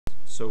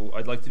so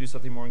I'd like to do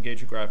something more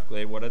engaging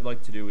graphically. What I'd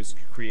like to do is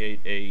create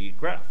a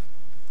graph,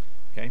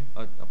 okay,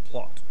 a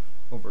plot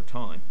over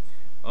time,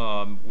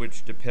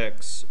 which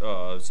depicts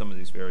some of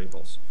these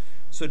variables.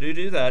 So to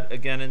do that,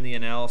 again in the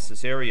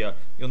analysis area,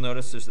 you'll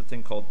notice there's a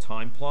thing called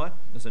time plot.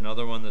 There's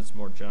another one that's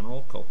more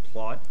general called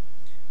plot.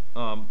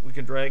 We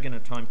can drag in a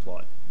time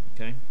plot,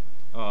 okay?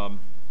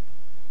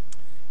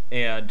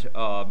 I'd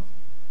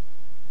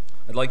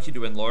like you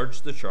to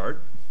enlarge the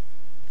chart.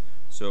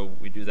 So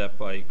we do that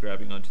by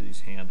grabbing onto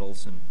these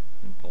handles and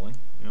pulling,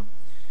 you know.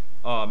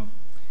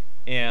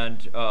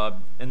 And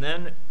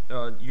then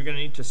you're going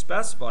to need to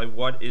specify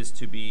what is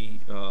to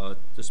be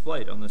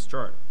displayed on this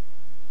chart.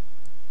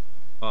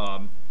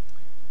 And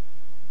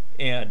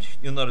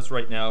you'll notice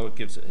right now it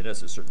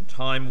has a certain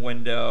time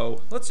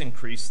window. Let's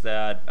increase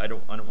that. I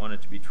don't want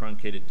it to be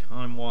truncated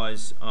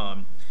time-wise.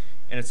 And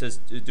it says,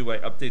 do I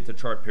update the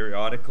chart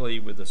periodically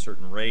with a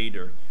certain rate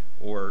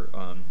or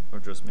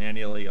just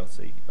manually? I'll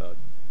say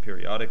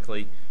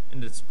periodically,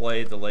 and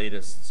display the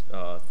latest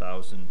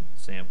 1,000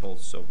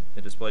 samples. So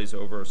it displays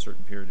over a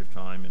certain period of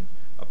time and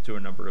up to a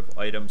number of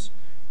items.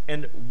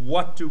 And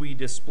what do we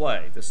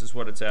display? This is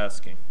what it's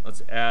asking.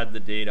 Let's add the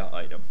data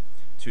item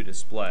to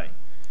display.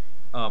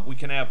 We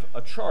can have a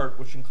chart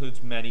which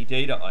includes many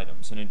data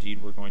items, and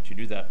indeed we're going to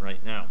do that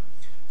right now.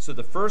 So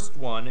the first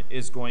one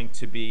is going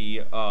to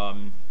be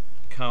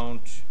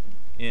count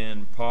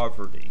in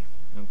poverty,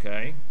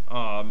 okay?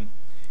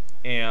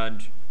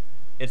 And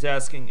it's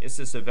asking, is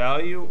this a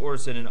value or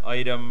is it an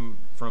item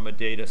from a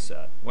data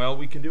set? Well,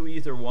 we can do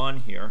either one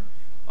here.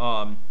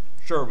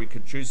 Sure, we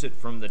could choose it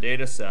from the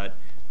data set,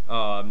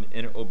 and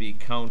it will be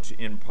count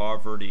in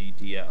poverty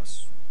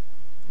DS,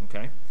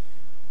 okay?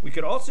 We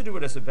could also do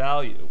it as a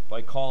value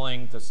by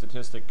calling the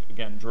statistic,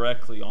 again,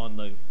 directly on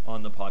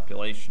the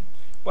population.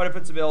 But if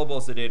it's available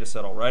as a data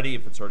set already,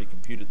 if it's already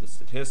computed the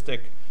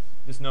statistic,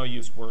 there's no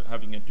use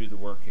having it do the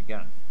work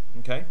again,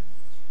 okay?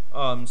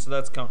 So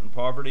that's count in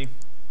poverty.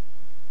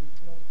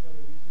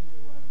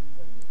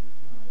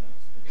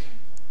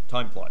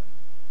 Time plot.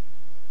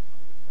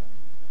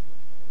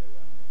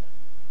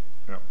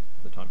 Yeah,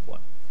 the time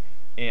plot.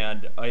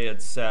 And I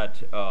had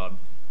set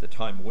the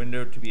time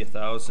window to be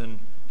 1,000,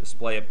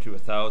 display up to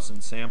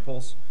 1,000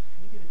 samples.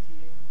 Can you get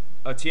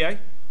a A TA?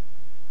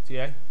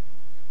 TA?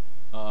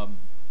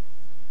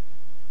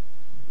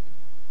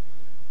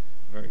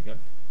 Very good.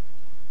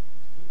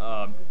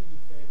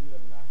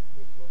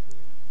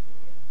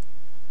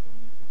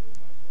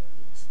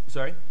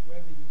 Sorry? Where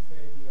did you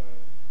save your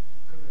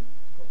current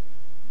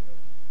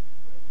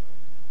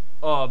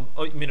copy? Oh,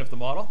 you mean of the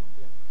model?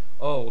 Yeah.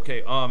 Oh,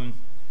 okay. I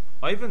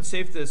haven't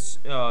saved this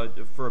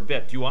for a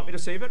bit. Do you want me to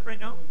save it right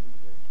now?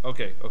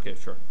 Okay,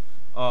 sure.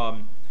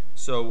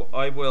 So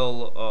I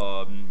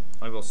will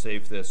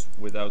save this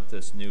without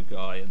this new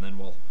guy, and then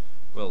we'll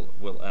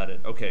add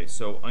it. Okay,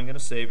 so I'm gonna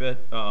save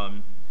it.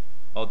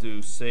 I'll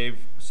do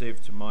save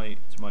to my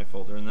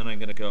folder, and then I'm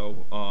gonna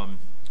go.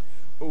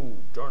 Oh,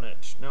 darn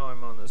it! Now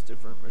I'm on this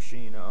different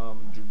machine.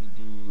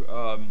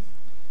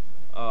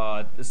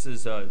 This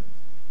is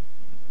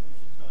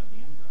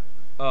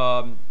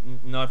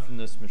not from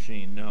this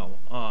machine, no.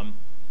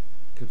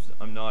 Because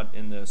I'm not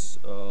in this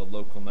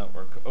local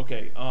network.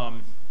 Okay.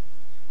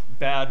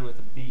 Bad with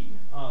a B,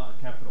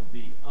 capital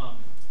B.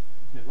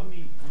 Okay, let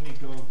me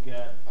go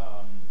get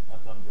a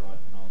thumb drive,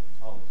 and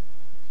I'll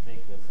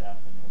make this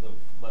happen, although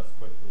less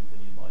quickly than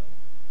you'd like.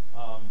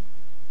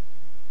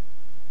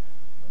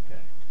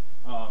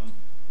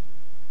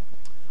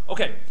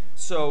 Okay,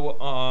 so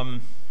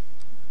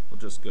we'll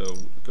just go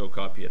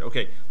copy it.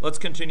 Okay, let's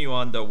continue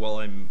on though while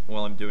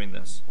I'm doing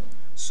this.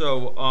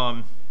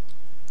 So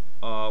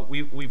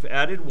we've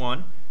added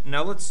one.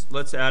 Now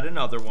let's add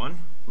another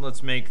one.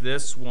 Let's make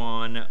this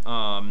one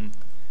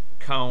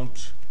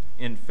count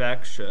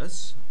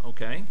infectious.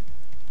 Okay,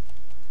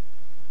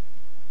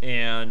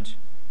 and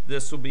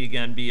this will be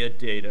a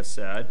data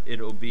set.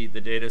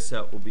 The data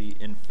set will be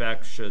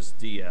infectious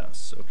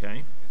DS.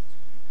 Okay.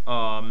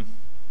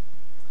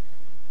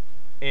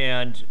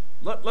 And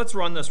let's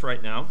run this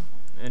right now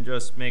and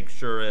just make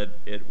sure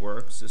it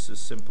works. This is a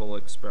simple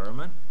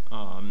experiment.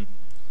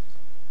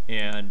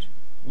 And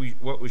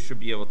what we should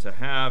be able to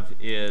have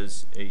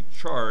is a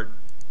chart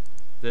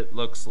that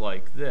looks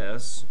like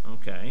this.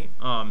 Okay.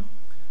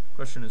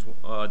 Question is,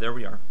 there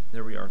we are.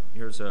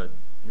 Here's a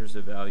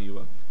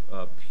value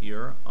up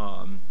here.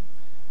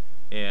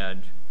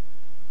 And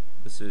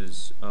this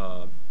is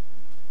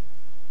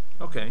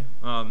okay.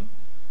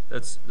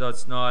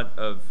 That's not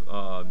of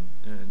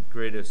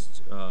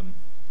greatest.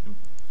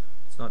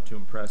 It's not too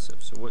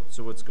impressive. So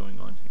what's going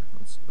on here?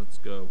 Let's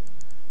go.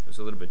 It's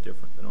a little bit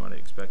different than what I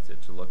expected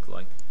it to look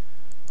like.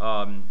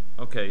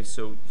 Okay,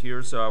 so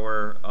here's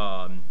our.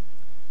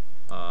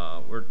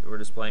 We're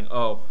displaying.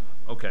 Oh,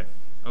 okay.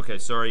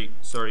 Sorry,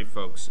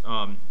 folks.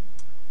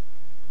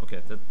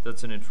 Okay,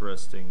 that's an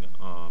interesting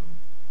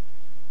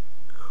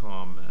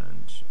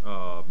comment.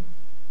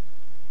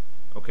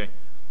 Okay.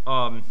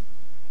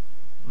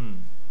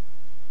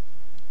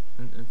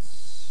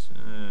 It's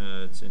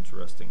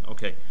interesting.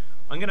 Okay.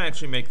 I'm going to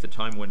actually make the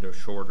time window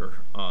shorter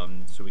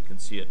so we can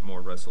see it in more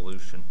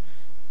resolution.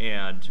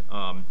 And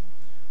I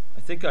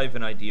think I have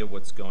an idea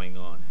what's going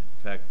on.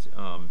 In fact,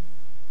 I'm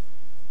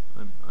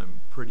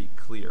pretty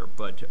clear.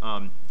 But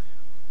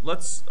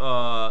let's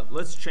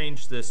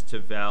change this to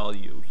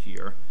value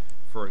here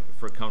for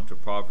count to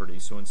poverty.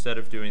 So instead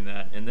of doing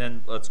that, and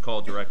then let's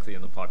call directly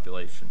in the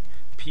population.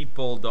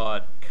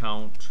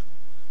 People.count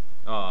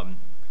count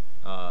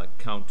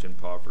in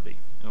poverty.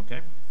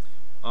 Okay.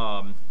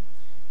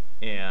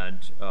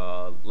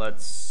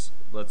 Let's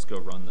go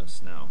run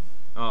this now.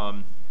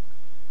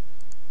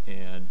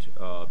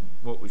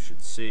 What we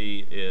should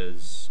see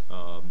is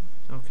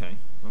okay.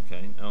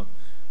 Now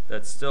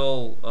that's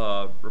still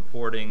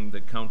reporting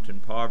the count in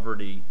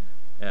poverty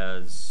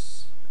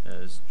as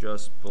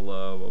just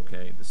below.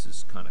 Okay, this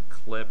is kind of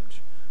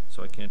clipped,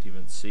 so I can't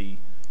even see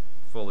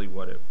fully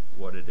what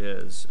it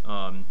is.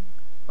 Oh,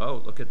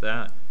 look at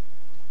that.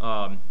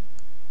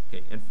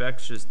 Okay,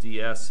 infectious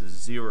DS is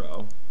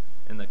 0,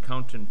 and the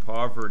count in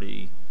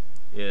poverty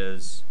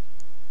it's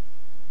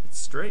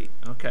straight.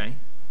 Okay,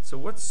 so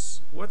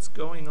what's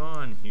going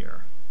on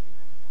here?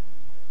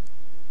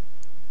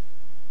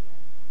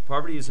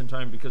 Poverty isn't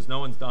dying because no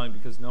one's dying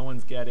because no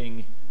one's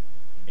getting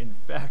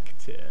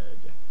infected.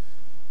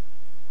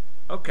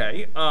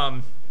 Okay,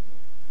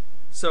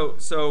 so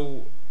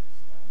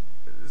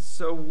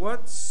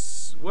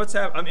what's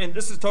happening? I mean,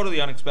 this is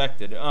totally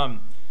unexpected.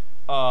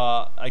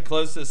 I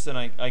closed this and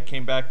I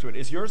came back to it.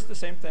 Is yours the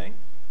same thing?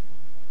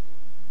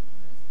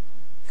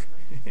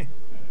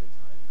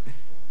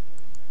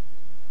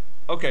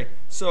 Okay,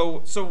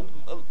 so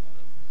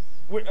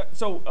we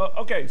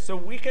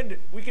can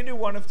do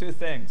one of two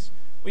things.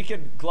 We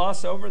could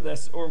gloss over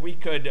this, or we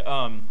could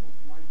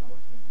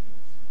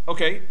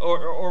okay,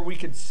 or we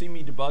could see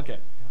me debug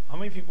it. How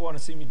many people want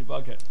to see me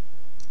debug it?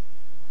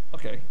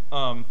 Okay,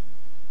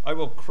 I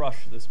will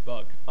crush this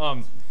bug.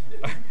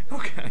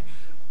 Okay,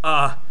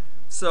 let's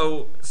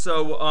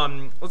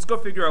go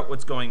figure out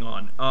what's going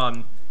on.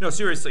 No,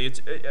 seriously,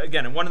 it's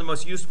again, one of the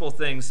most useful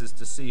things is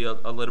to see a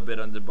little bit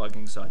on the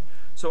debugging side.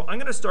 So I'm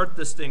going to start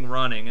this thing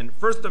running, and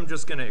first I'm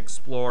just going to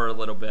explore a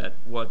little bit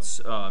what's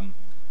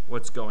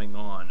going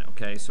on.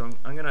 Okay, so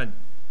I'm going to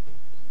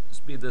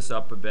speed this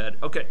up a bit.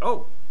 Okay,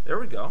 oh, there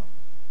we go.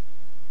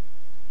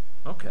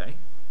 Okay,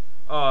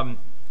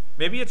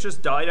 maybe it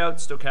just died out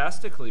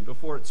stochastically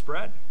before it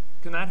spread.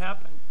 Can that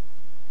happen?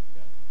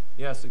 Yeah.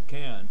 Yes, it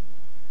can.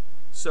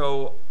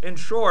 So in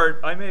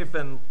short, I may have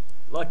been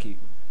lucky.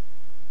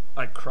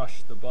 I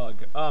crushed the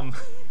bug.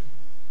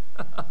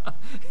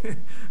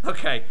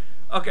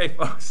 Okay,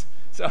 folks.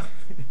 So,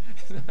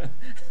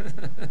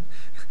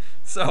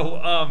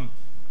 so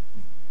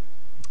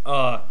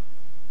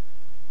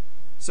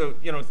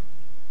you know,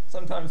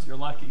 sometimes you're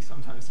lucky,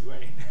 sometimes you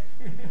ain't.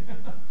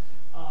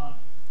 So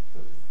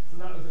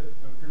that was a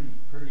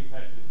pretty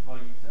effective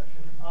debugging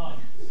session.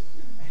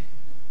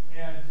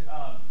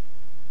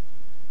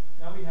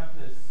 Now we have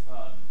this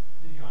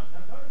video on.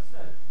 Now notice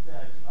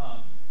that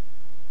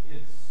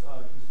it's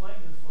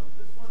displaying this one.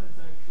 This one is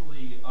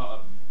actually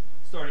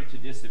starting to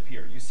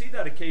disappear. You see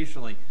that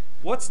occasionally.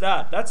 What's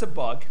that? That's a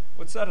bug.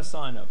 What's that a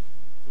sign of?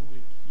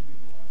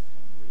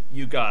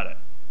 You got it.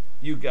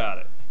 You got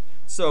it.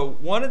 So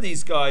one of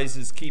these guys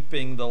is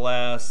keeping the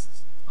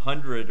last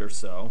 100 or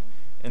so,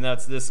 and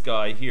that's this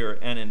guy here,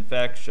 N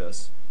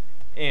infectious.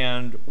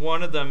 And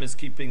one of them is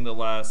keeping the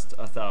last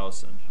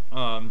 1,000.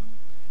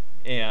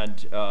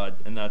 And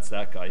that's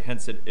that guy.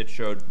 Hence, it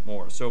showed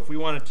more. So if we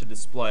wanted to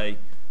display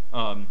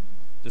both,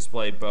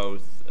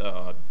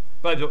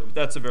 but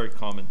that's a very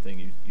common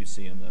thing you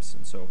see in this,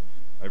 and so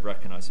I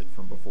recognize it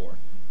from before.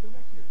 Go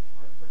back to your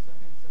chart for a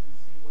second so we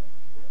see what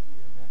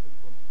your method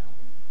for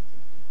counting.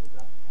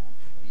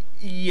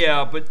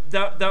 Yeah, but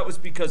that was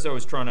because I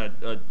was trying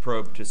to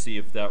probe to see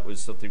if that was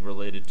something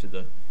related to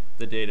the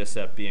data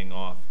set being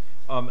off.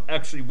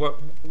 Actually,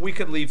 we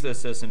could leave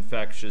this as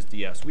infectious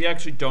DS. We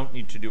actually don't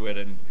need to do it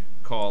in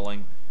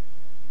calling.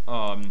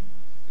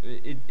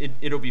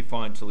 It'll be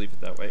fine to leave it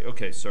that way.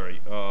 Okay,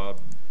 sorry.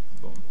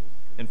 Boom.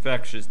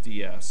 Infectious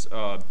DS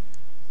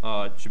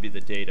should be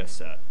the data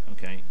set.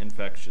 Okay,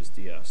 infectious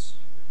DS.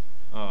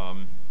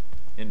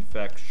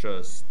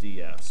 Infectious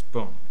DS.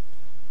 Boom.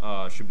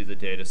 Should be the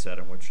data set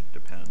on which it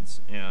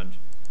depends, and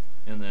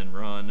then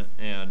run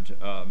and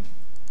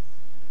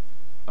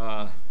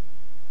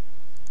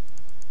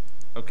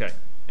okay,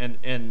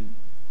 and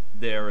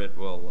there it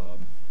will.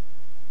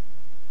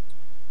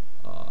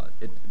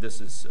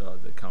 This is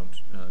the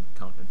count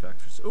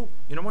infectious. Oh,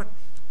 you know what?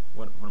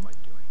 What am I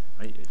doing?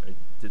 I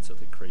did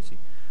something crazy.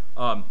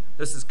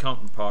 This is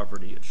count in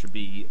poverty. It should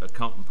be a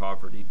count in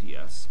poverty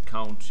DS.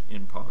 Count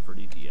in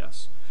poverty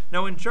DS.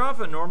 Now in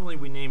Java, normally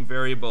we name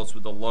variables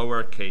with a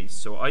lowercase.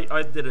 So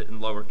I did it in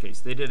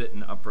lowercase. They did it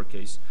in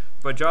uppercase.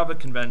 By Java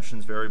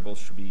conventions, variables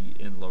should be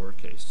in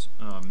lowercase.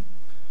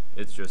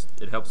 It's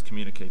just, it helps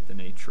communicate the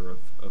nature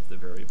of the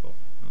variable.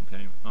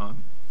 Okay.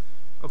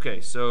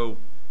 Okay. So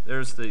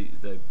there's the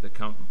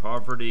count in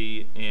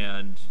poverty,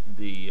 and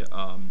the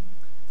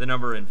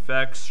number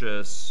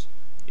infectious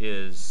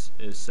is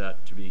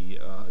set to be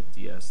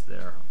DS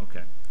there.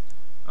 Okay.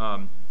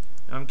 Now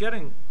I'm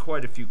getting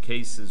quite a few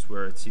cases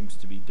where it seems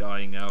to be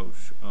dying out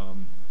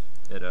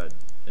at a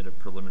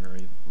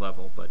preliminary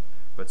level, but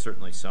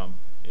certainly some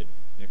it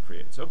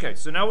creates. Okay,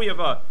 so now we have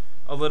a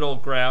little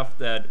graph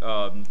that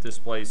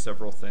displays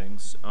several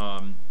things,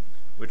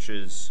 which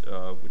is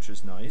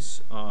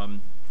nice.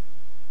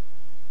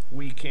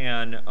 We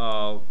can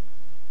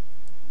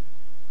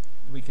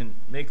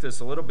make this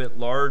a little bit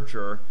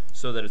larger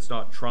so that it's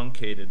not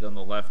truncated on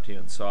the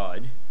left-hand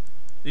side.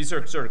 These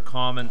are sort of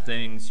common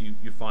things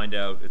you find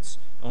out. It's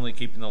only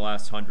keeping the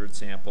last 100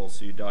 samples,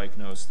 so you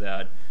diagnose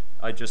that.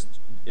 I just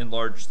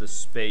enlarge the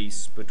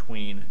space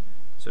between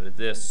sort of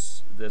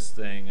this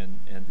thing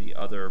and the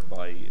other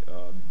by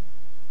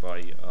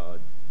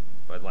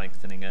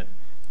lengthening it,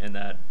 and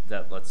that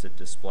lets it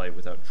display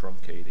without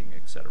truncating,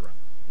 etc.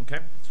 Okay.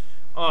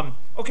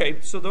 Okay,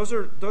 so those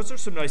are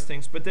some nice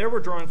things, but there we're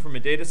drawing from a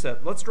data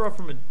set. Let's draw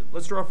from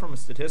a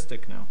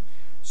statistic now.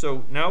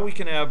 So now we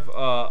can have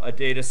a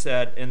data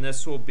set, and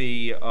this will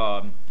be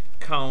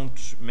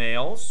count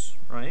males,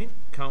 right?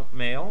 Count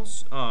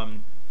males,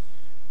 and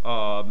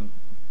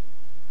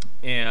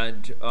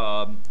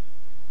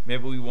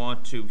maybe we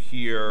want to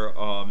here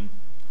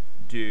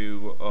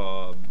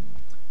do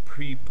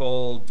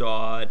people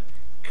dot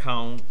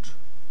count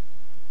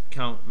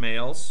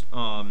males.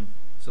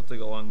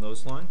 Something along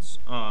those lines,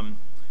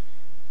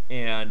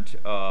 and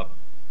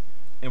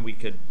we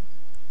could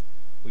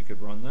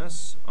run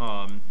this.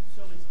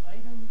 So it's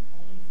item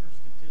only for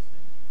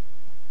statistic?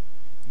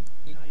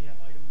 Now you have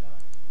item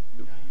dot.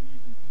 Now you're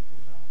using people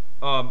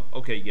dot.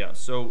 Okay, yeah.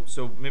 So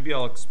maybe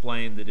I'll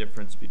explain the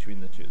difference between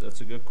the two.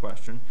 That's a good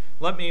question.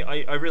 Let me.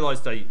 I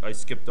realized I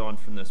skipped on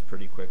from this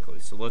pretty quickly.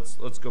 So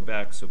let's go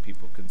back so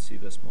people can see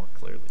this more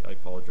clearly. I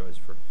apologize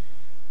for.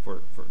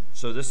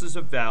 So this is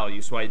a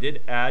value. So I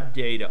did add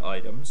data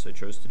items. I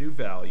chose to do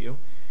value.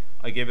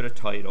 I gave it a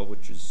title,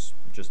 which is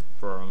just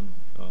for our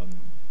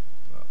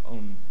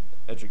own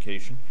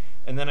education.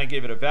 And then I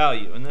gave it a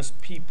value. And this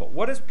people.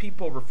 What is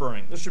people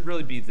referring? This should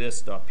really be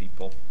this dot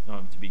people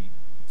to be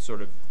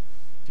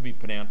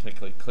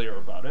pedantically clear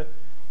about it.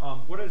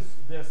 What is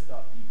this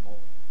dot people?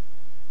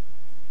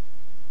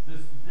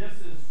 This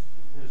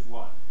is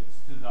what? It's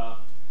to the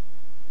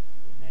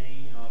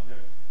main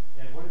object.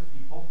 And what is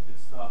people?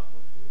 It's the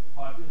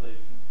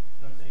population.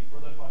 I'm saying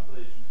for the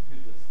population,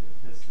 compute the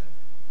statistic.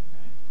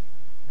 Okay.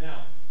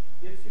 Now,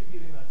 it's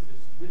computing that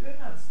statistic. Within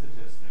that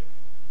statistic,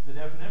 the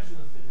definition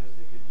of the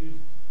statistic is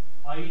use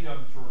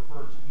item to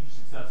refer to each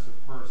successive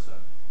person,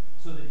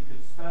 so that you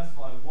could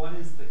specify what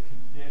is the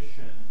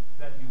condition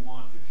that you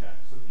want to check.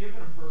 So,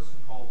 given a person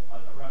called a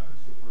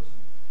reference to a person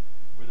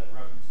where that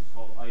reference is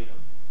called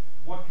item,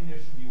 what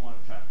condition do you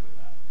want to check with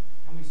that?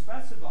 And we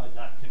specified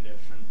that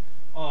condition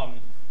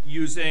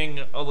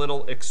using a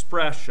little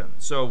expression.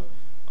 So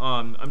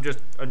I'm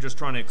just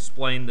trying to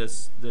explain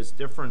this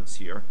difference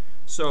here.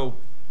 So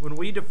when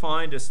we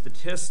defined a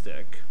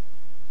statistic,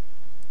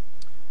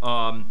 here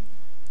are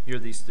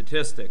these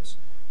statistics.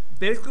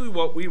 Basically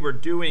what we were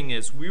doing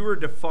is we were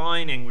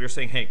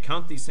saying, hey,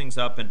 count these things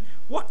up, and under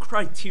what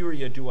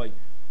criteria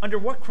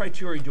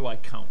do I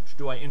count?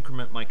 Do I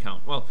increment my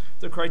count? Well,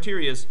 the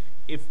criteria is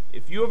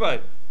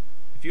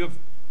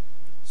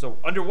so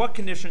under what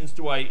conditions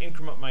do I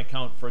increment my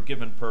count for a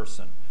given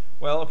person?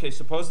 Well, okay,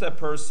 suppose that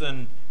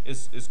person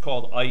is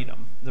called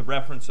item. The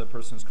reference to that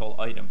person is called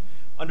item.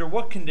 Under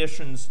what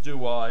conditions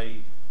do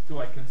I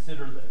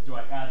consider that? Do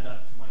I add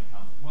that to my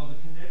count? Well, the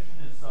condition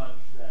is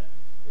such that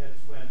it's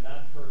when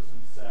that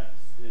person's sex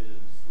is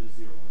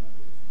 0, in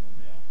other words, no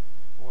male,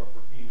 or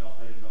for female,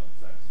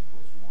 item.sex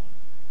equals 1.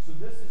 So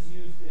this is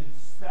used in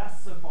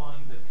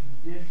specifying the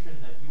condition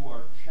that you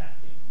are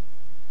checking,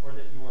 or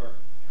that you are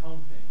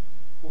counting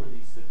for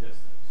these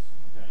statistics.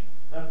 Okay,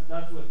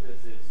 that's what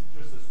this is. It's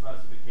just a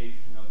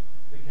specification of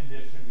the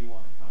condition you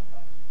want to count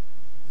up.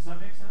 Does that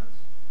make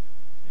sense?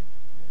 Yeah.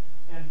 Okay.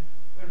 And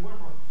when we're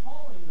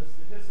calling the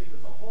statistic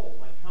as a whole,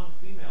 like count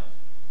females,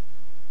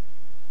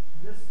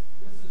 this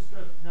is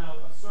just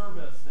now a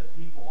service that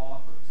people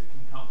offers. It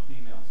can count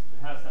females. It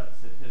has that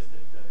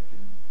statistic that it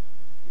can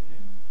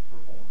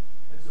perform.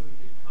 And so we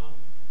could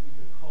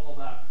call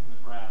that from the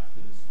graph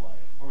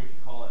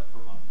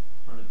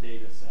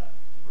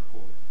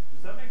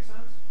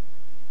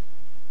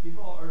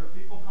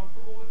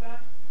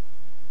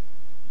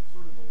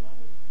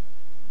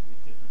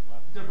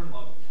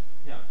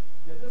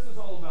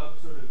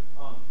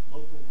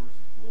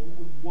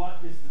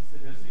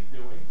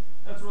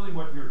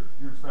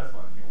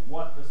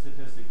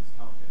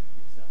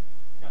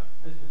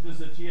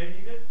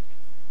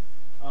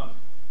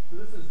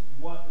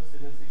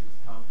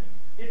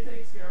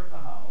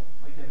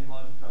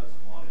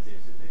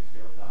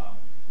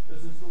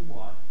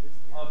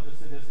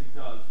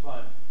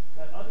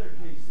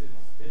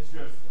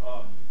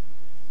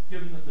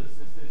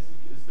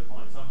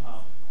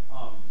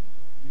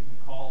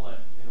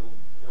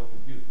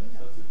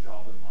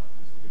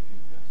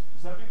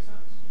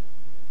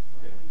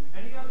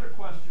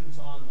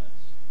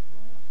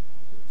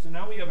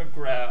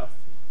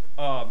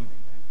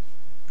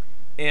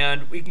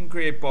And we can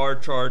create bar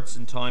charts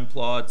and time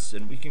plots,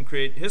 and we can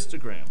create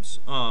histograms.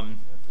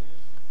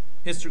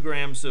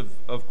 Histograms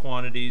of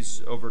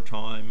quantities over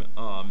time,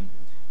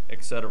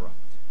 etc.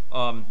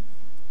 And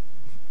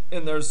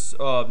there's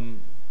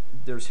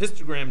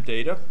histogram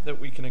data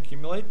that we can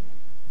accumulate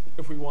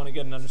if we want to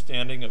get an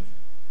understanding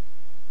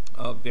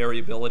of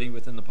variability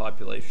within the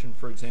population,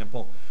 for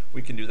example.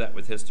 We can do that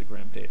with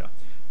histogram data.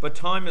 But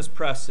time is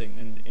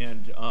pressing,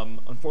 and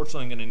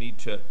unfortunately I'm going to need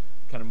to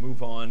kind of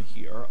move on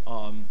here.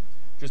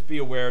 Just be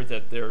aware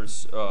that there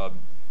is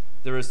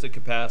the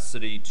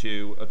capacity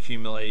to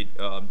accumulate.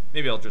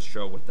 Maybe I'll just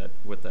show what that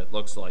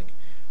looks like.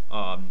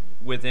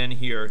 Within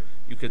here,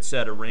 you could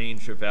set a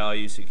range of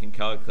values. You can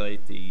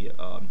calculate the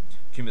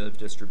cumulative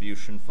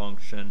distribution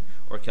function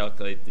or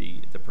calculate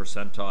the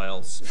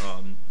percentiles,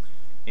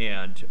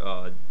 and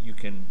you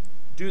can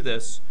do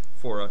this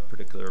for a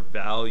particular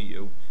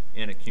value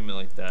and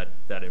accumulate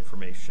that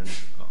information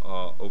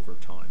over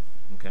time.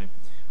 Okay.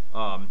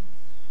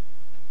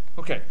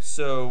 Okay.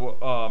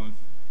 So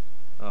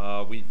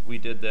we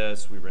did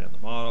this. We ran the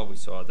model. We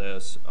saw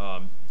this.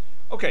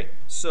 Okay.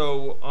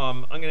 So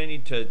I'm going to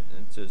need to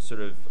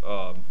sort of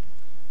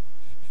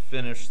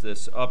finish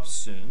this up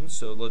soon.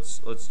 So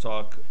let's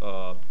talk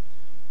a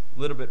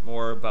little bit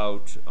more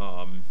about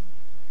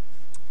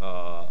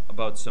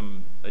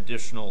some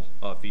additional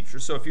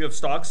features. So if you have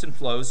stocks and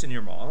flows in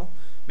your model,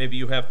 maybe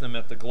you have them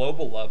at the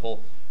global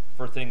level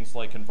for things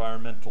like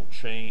environmental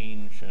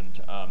change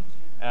and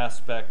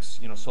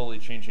aspects, slowly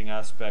changing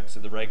aspects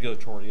of the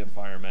regulatory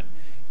environment,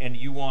 and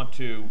you want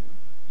to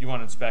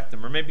inspect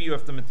them, or maybe you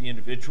have them at the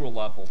individual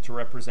level to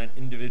represent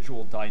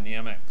individual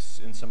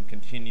dynamics in some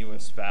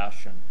continuous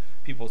fashion,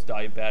 people's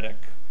diabetic,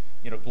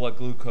 blood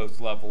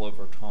glucose level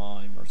over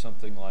time, or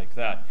something like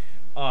that.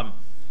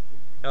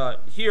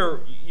 Here,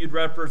 you'd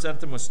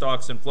represent them with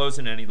stocks and flows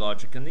in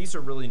AnyLogic, and these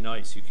are really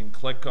nice. You can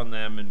click on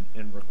them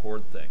and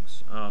record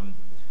things,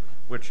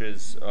 which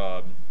is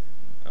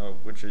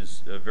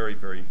very,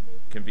 very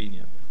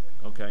convenient.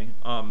 Okay.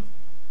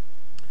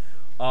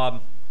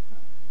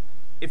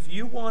 If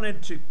you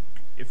wanted to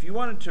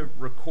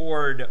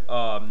record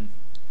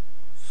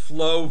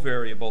flow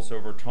variables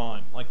over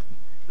time, like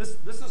this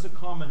is a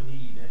common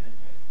need. And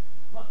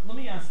let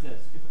me ask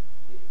this: if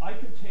I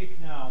could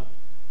take now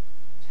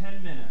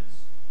 10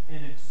 minutes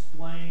and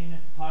explain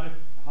how to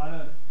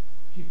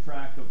keep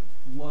track of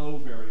flow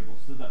variables.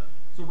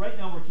 So right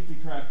now we're keeping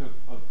track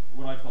of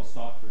what I call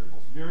stock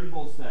variables,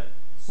 variables that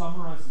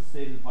summarize the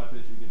state of the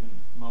population at a given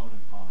moment in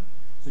time.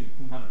 So you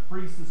can kind of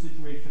freeze the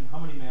situation, how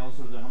many males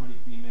are there, how many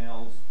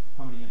females,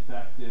 how many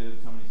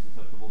infectives, how many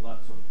susceptible,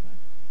 that sort of thing.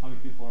 How many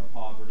people are in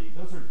poverty.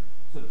 Those are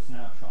sort of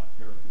snapshot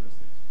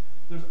characteristics.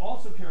 There's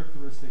also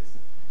characteristics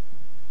that,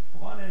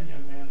 come on in,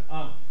 young man.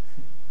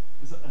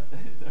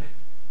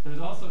 There's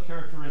also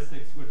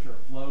characteristics which are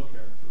flow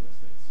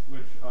characteristics,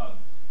 which are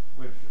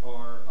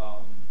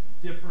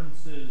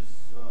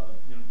differences,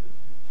 the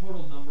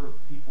total number of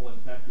people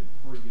infected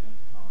per unit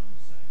of time,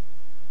 say,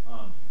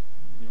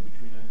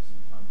 between X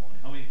and time Y.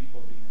 How many people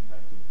are being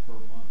infected per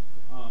month?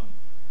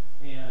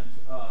 And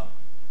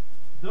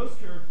those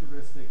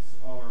characteristics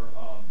are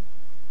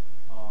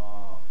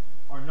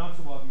not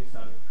so obvious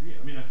how to create.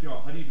 I mean, after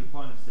all, how do you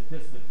define a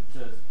statistic that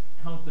says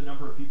count the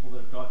number of people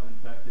that have gotten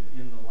infected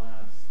in the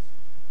last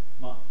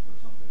month or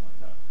something like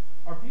that?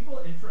 Are people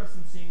interested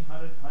in seeing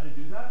how to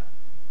do that?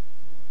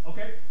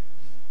 Okay.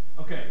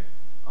 Okay.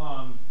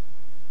 I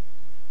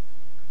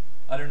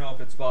don't know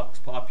if it's Vox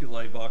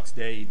Populi, Vox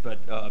Dei,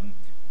 but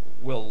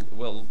we'll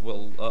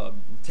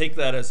take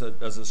that as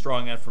a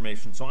strong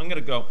affirmation. So I'm going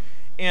to go,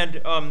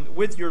 and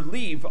with your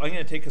leave, I'm going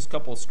to take us a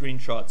couple of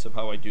screenshots of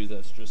how I do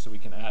this, just so we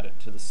can add it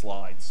to the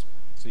slides,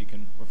 so you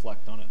can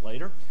reflect on it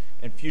later,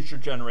 and future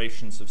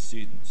generations of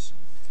students,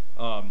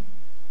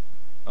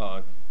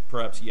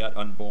 perhaps yet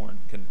unborn,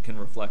 can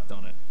reflect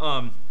on it.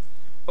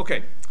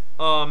 Okay.